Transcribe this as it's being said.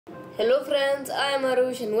Hello friends, I am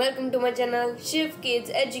Arush and welcome to my channel Shiv Kids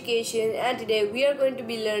Education, and today we are going to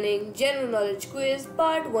be learning General Knowledge Quiz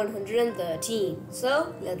Part 113.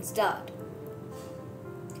 So let's start.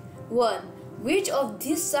 1. Which of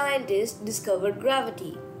these scientists discovered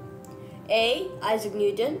gravity? A. Isaac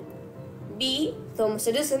Newton, B. Thomas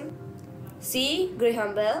Edison, C.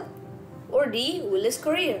 Graham Bell, or D. Willis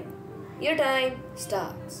Carrier. Your time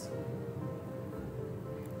starts.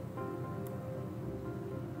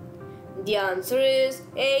 The answer is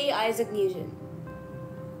A. Isaac Newton.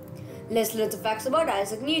 Let's learn the facts about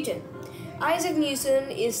Isaac Newton. Isaac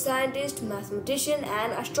Newton is scientist, mathematician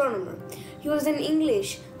and astronomer. He was an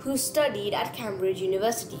English who studied at Cambridge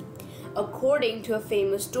University. According to a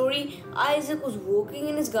famous story, Isaac was walking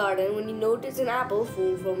in his garden when he noticed an apple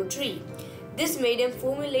fall from a tree. This made him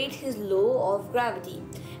formulate his law of gravity,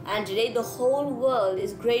 and today the whole world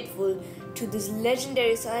is grateful to this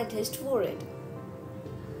legendary scientist for it.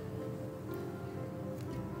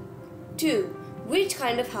 2. Which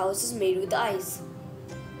kind of house is made with ice?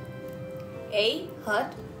 A.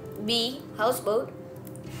 Hut, B. Houseboat,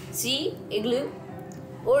 C. Igloo,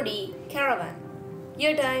 or D. Caravan.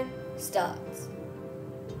 Your time starts.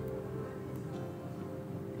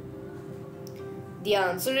 The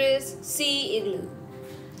answer is C. Igloo.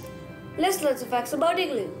 Let's learn some facts about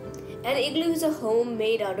igloo. An igloo is a home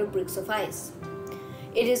made out of bricks of ice.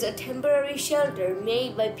 It is a temporary shelter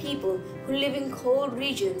made by people who live in cold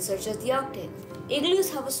regions such as the Arctic.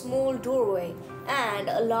 Igloos have a small doorway and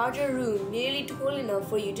a larger room nearly tall enough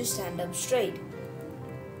for you to stand up straight.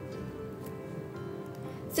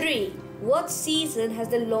 3. What season has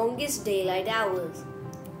the longest daylight hours?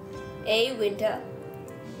 A. Winter,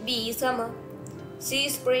 B. Summer, C.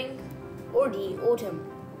 Spring, or D. Autumn.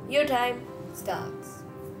 Your time starts.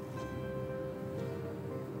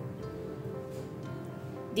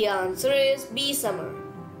 The answer is B. Summer.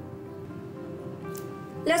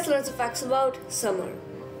 Let's learn some facts about summer.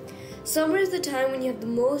 Summer is the time when you have the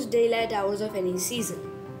most daylight hours of any season.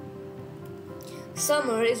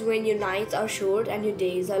 Summer is when your nights are short and your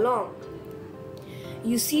days are long.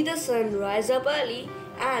 You see the sun rise up early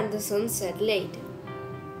and the sun set late.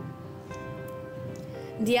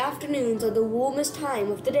 The afternoons are the warmest time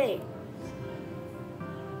of the day.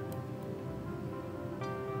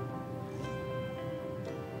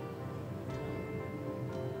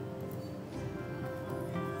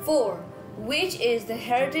 4. Which is the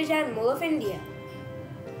heritage animal of India?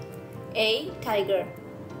 A. Tiger,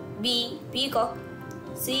 B. Peacock,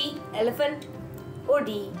 C. Elephant, or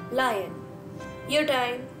D. Lion. Your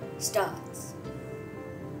time starts.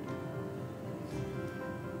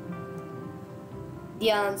 The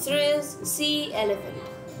answer is C. Elephant.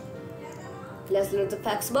 Let's learn the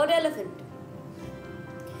facts about elephant.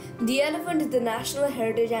 The elephant is the national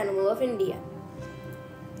heritage animal of India.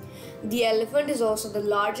 The elephant is also the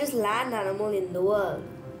largest land animal in the world.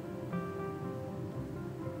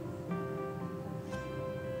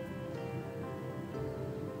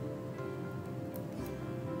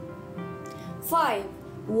 5.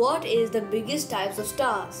 What is the biggest types of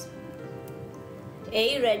stars?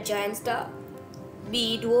 A. Red giant star,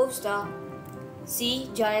 B. Dwarf star, C.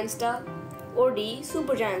 Giant star, or D.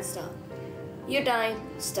 Supergiant star. Your time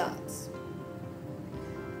starts.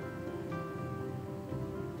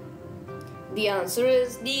 The answer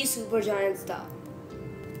is D. Supergiant star.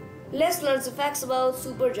 Let's learn some facts about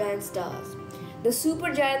supergiant stars. The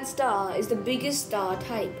supergiant star is the biggest star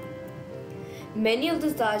type. Many of the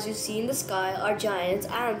stars you see in the sky are giants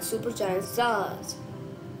and supergiant stars.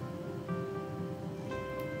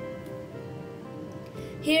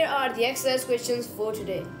 Here are the exercise questions for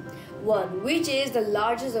today. 1. Which is the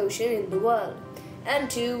largest ocean in the world?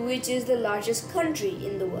 And 2. Which is the largest country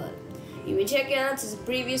in the world? You may check your answers in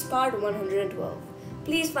previous part 112.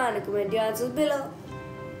 Please find and comment your answers below.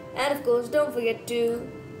 And of course, don't forget to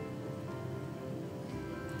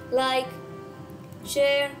like,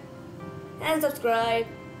 share and subscribe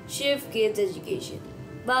Shiv Kids Education.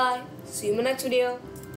 Bye. See you in my next video.